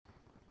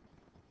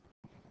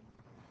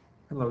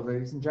Hello,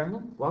 ladies and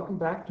gentlemen. Welcome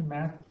back to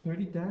Math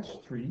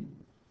 30-3,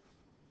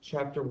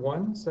 Chapter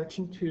 1,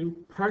 Section 2,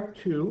 Part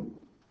 2,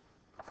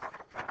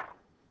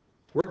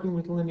 Working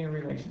with Linear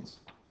Relations.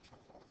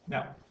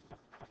 Now,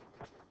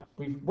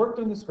 we've worked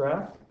on this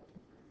graph.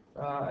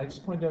 I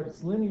just pointed out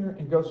it's linear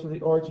and goes through the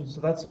origin, so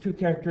that's two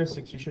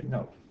characteristics you should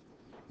note.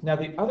 Now,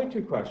 the other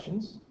two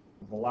questions,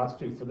 the last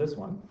two for this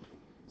one,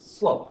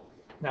 slope.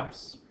 Now,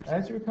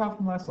 as you recall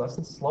from last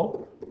lesson,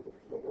 slope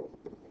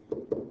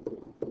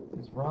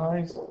is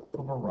rise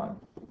over run.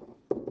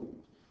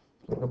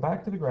 So go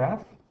back to the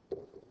graph.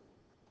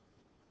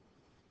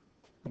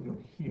 We go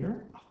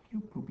here. Oh,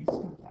 you poopy,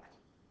 stop that.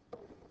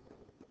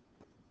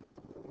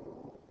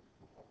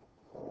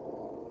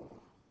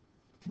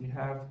 We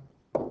have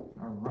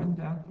our run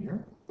down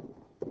here,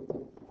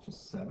 which is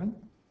 7,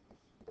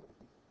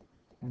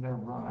 and our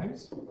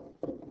rise,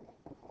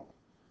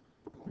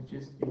 which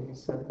is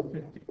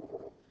 8750.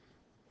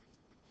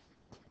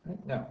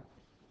 Right, now,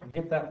 to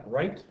get that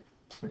right,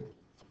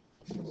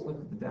 let's look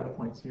at the data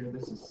points here.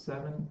 This is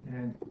 7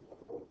 and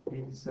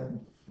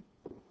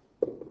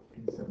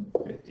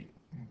 8750.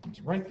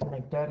 It's right from my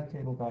data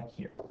table back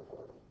here.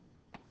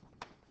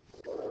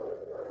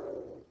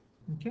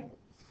 Okay,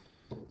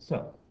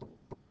 so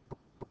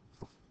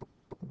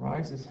the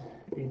rise is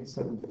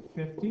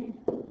 8750,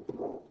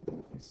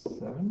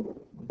 7,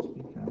 which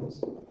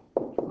becomes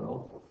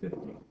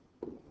 1250.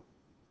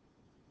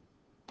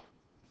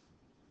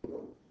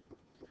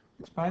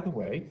 Which, by the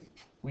way,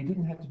 we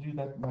didn't have to do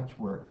that much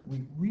work.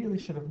 We really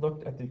should have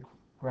looked at the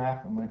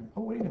graph and went,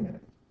 oh, wait a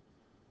minute.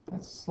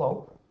 That's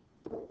slope.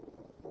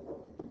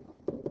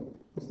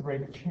 It's the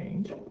rate of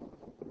change,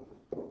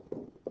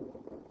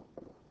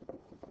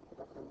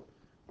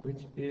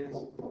 which is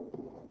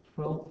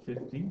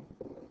 1250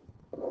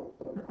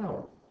 per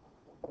hour.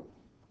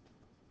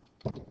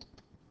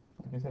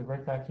 Like I said,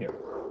 right back here.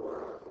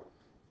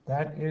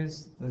 That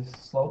is the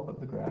slope of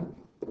the graph.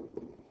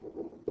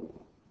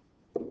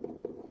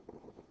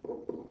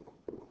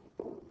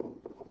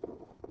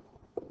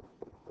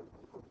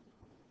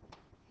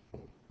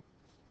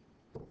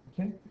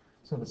 Okay,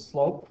 so the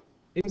slope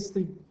is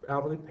the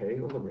hourly pay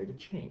or the rate of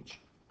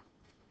change.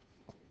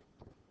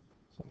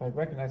 So if I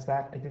recognize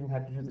that, I didn't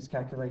have to do this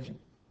calculation.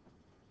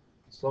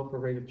 Slope or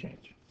rate of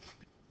change.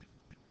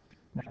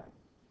 Now,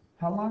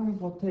 how long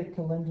will it take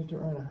Kalinda to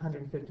earn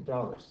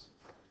 $150?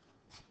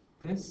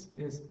 This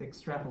is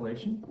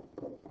extrapolation.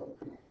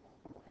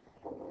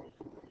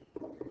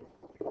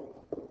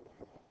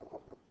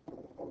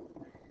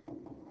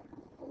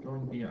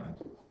 Going beyond.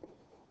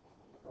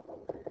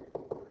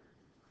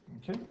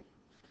 Okay?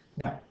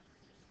 Now,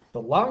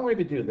 the long way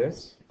to do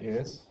this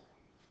is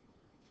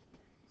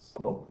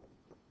slope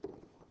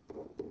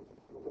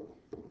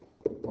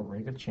or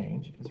rate of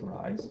change is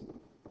rise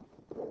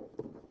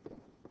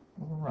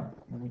over run.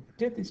 When we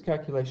did these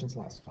calculations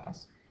last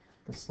class,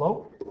 the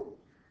slope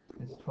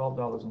is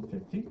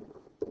 $12.50.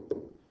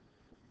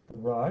 The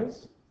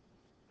rise,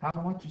 how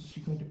much is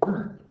she going to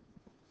earn?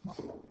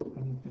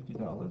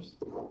 $150.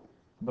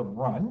 The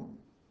run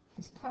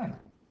is time.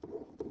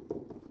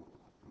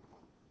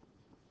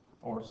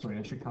 Or, sorry,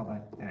 I should call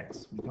that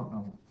x. We don't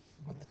know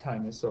what the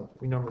time is, so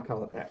we normally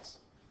call it x.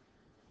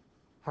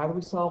 How do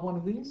we solve one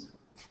of these?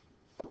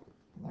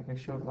 Like I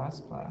showed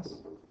last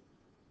class,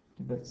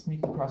 do that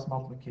sneaky cross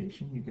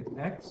multiplication. You get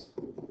x,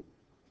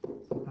 so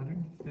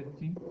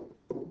 150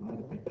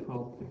 divided by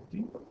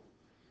 1250.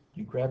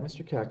 You grab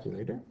Mr.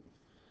 Calculator,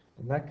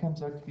 and that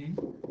comes out to be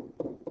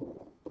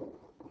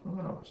 12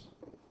 hours.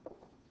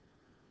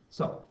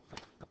 So,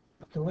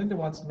 if Kalinda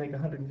wants to make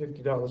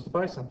 $150 to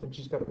buy something,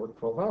 she's got to work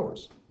 12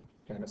 hours.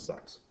 Kind of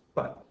sucks,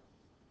 but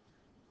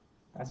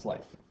that's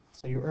life.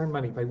 So you earn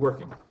money by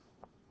working.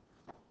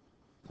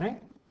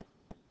 Right?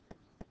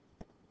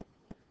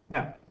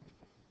 Now,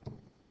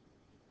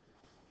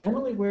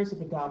 Emily wears a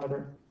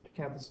pedometer to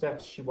count the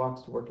steps she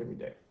walks to work every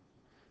day.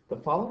 The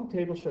following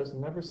table shows the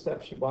number of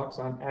steps she walks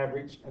on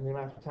average and the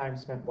amount of time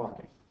spent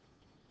walking.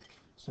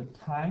 So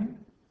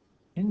time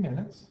in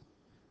minutes,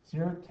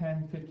 0,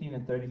 10, 15,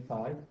 and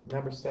 35.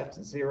 Number of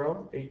steps,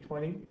 0,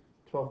 820,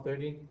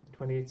 1230,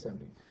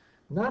 2870.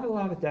 Not a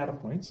lot of data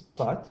points,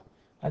 but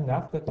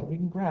enough that we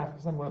can graph,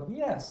 because I'm well,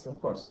 yes,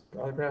 of course,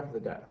 draw a graph of the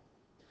data.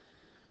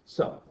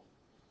 So,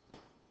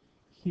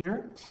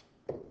 here,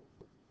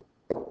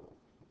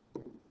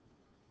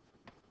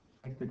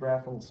 make the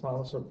graph a little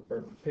smaller,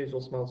 or page a little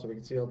smaller so we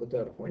can see all the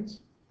data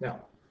points.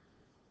 Now,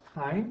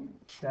 time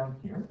down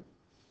here,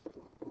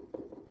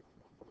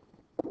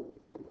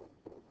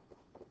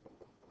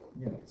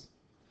 units.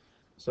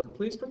 So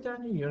please put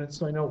down your units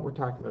so I know what we're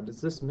talking about.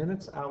 Is this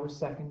minutes, hours,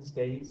 seconds,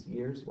 days,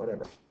 years,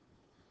 whatever?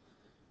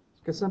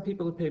 Because some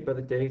people are paid by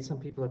the day, some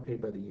people are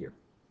paid by the year.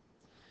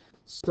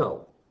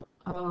 So,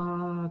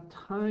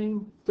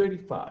 time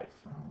 35.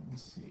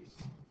 Let's see.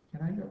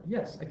 Can I go?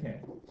 Yes, I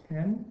can.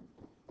 10,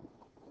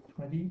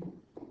 20,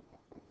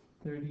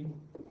 30,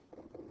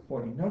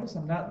 40. Notice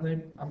I'm not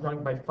I'm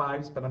going by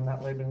fives, but I'm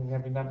not labeling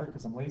every number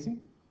because I'm lazy.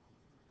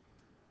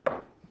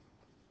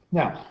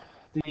 Now,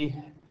 the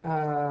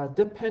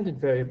dependent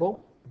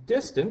variable,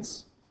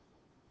 distance,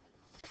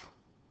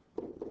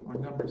 or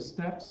number of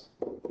steps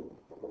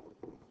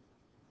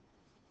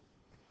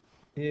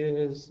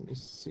is, let me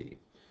see,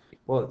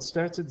 well, it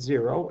starts at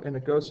 0 and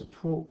it goes to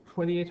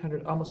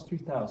 2,800, almost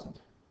 3,000. Let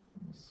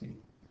me see.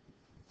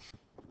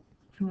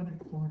 200,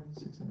 400,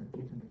 600,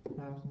 800,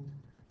 1,000,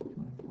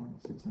 200,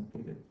 400, 600,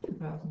 800,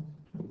 2,000,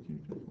 22,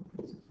 24,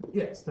 26.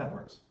 Yes, that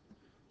works.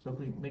 So if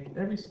we make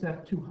every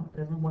step,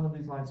 every one of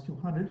these lines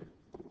 200,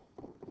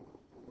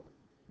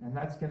 and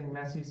that's getting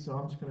messy, so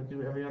I'm just going to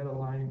do every other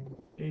line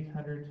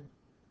 800,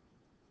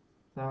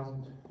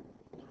 1,000,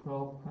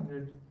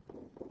 1,200,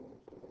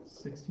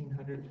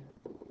 1,600,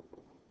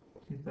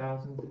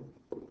 2,000,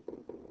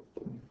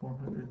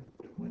 2,400,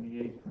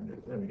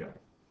 2,800. There we go.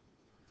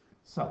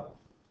 So,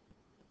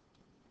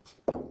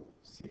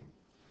 see.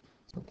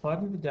 So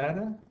plotting the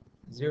data,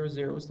 0,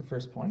 0 is the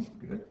first point.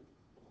 Good.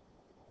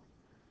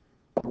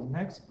 The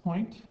next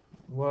point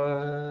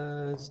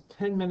was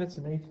 10 minutes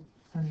and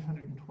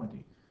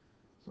 820.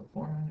 So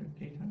 400,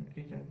 800,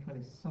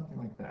 820, something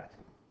like that.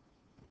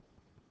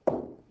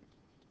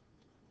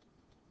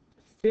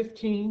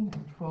 15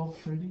 and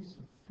 1230, so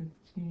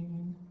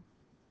 15,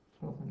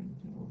 1,200,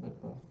 a little bit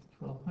above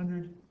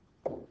 1,200.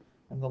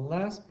 And the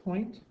last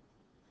point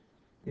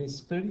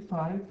is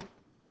 35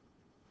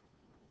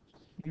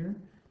 here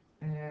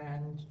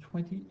and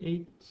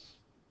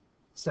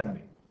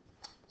 2870.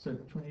 So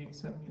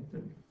 2870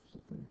 and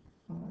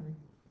 35,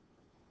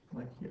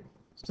 like here.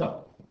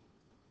 So,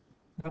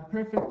 not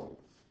perfect,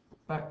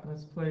 but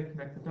let's play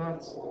connect the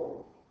dots.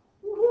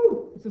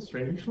 Woohoo! It's a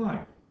straightish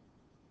line.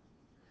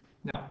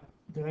 Now,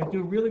 did I do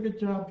a really good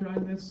job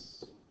drawing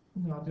this?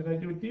 No. Did I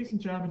do a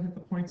decent job and hit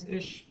the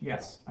points-ish?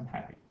 Yes, I'm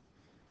happy.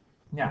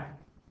 Now,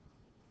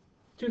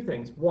 two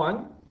things.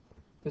 One,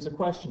 there's a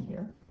question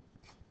here.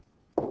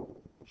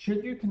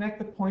 Should you connect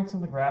the points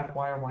on the graph?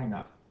 Why or why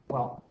not?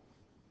 Well,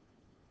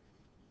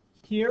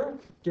 here,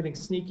 getting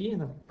sneaky,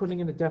 and I'm putting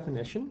in a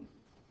definition.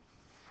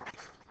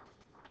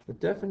 The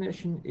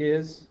definition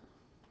is,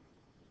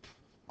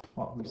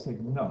 well, we say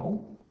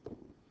no,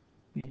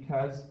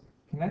 because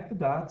connect the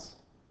dots.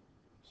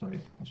 Sorry,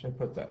 how should I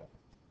put that?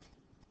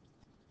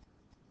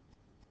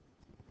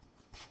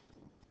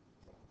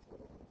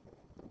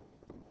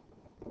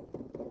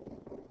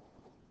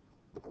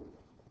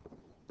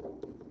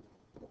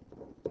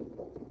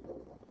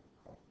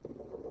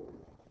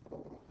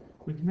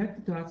 We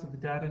connect the dots if the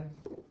data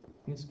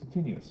is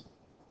continuous.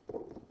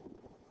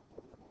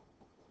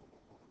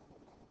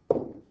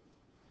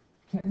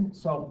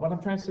 So what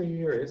I'm trying to say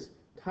here is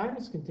time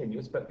is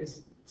continuous, but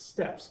it's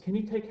steps. Can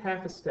you take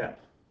half a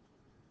step?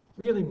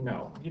 Really,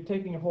 no. You're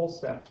taking a whole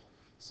step.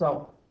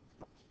 So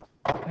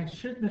I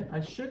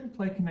shouldn't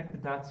play connect the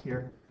dots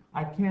here.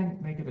 I can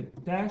make it a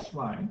dashed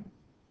line,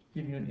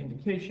 give you an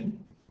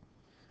indication,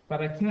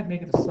 but I can't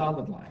make it a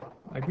solid line.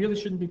 I really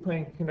shouldn't be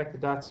playing connect the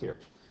dots here.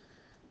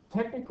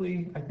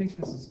 Technically, I think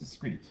this is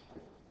discrete.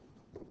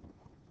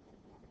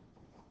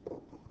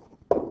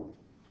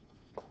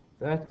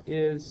 That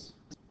is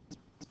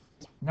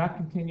not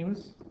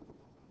continuous.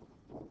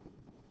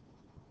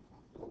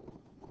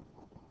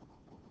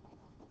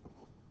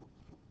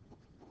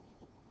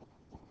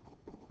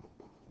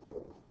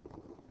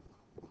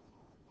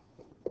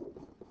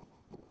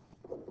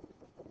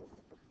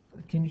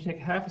 Can you take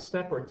half a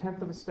step or a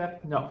tenth of a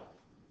step? No.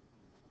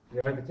 You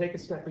either take a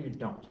step or you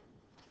don't.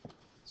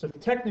 So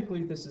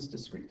technically, this is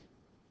discrete.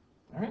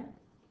 All right?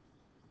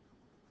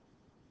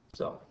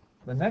 So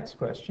the next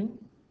question,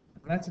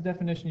 and that's a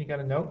definition you got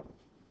to note.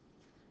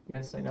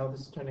 Yes, I know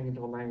this is turning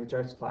into a language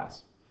arts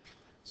class.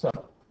 So,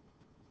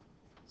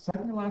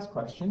 second to last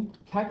question,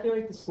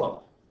 calculate the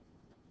slope.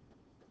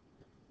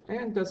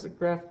 And does the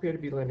graph appear to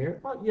be linear?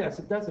 Well, yes,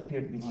 it does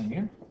appear to be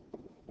linear.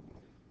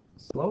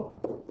 Slope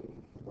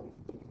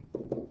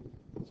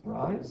is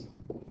rise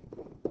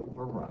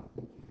or run.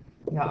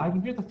 Now, I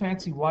can do the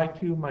fancy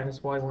y2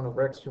 minus y1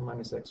 over x2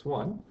 minus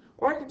x1,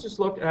 or I can just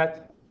look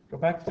at, go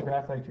back to the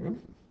graph I drew,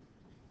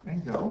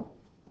 and go.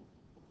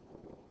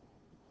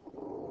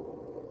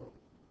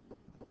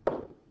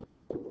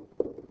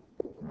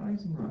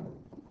 Rise and run.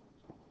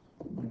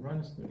 My run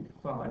is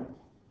 35.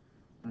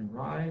 My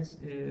rise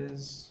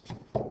is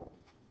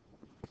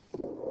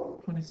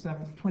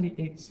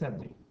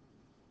 2870.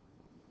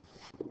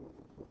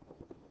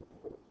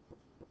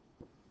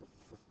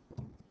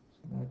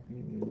 So that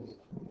is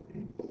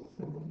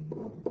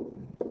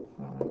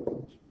 2870,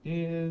 which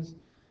is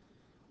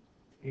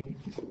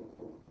 82.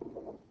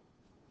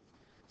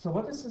 So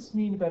what does this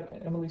mean about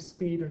Emily's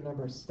speed or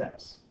number of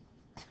steps?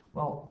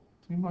 Well,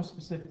 to be more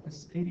specific, this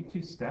is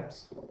 82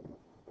 steps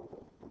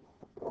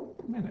per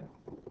minute.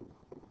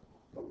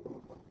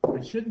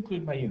 I should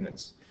include my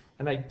units,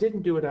 and I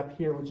didn't do it up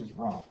here, which is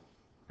wrong.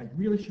 I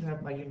really should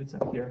have my units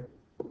up here.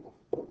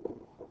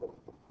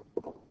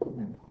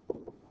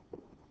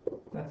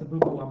 That's a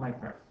boo-boo on my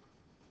part,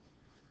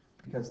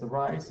 because the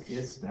rise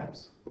is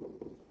steps,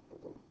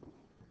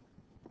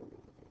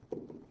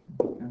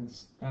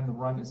 and the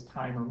run is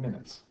time or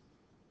minutes,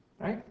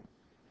 right?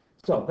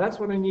 So that's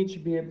what I need you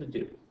to be able to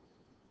do.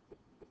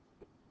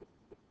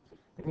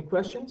 Any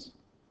questions?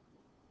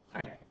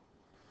 All right.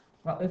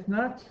 Well, if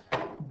not,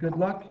 good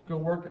luck. Go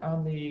work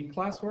on the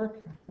classwork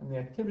and the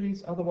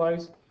activities.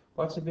 Otherwise,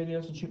 watch the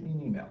videos and shoot me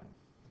an email.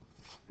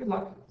 Good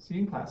luck. See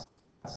you in class.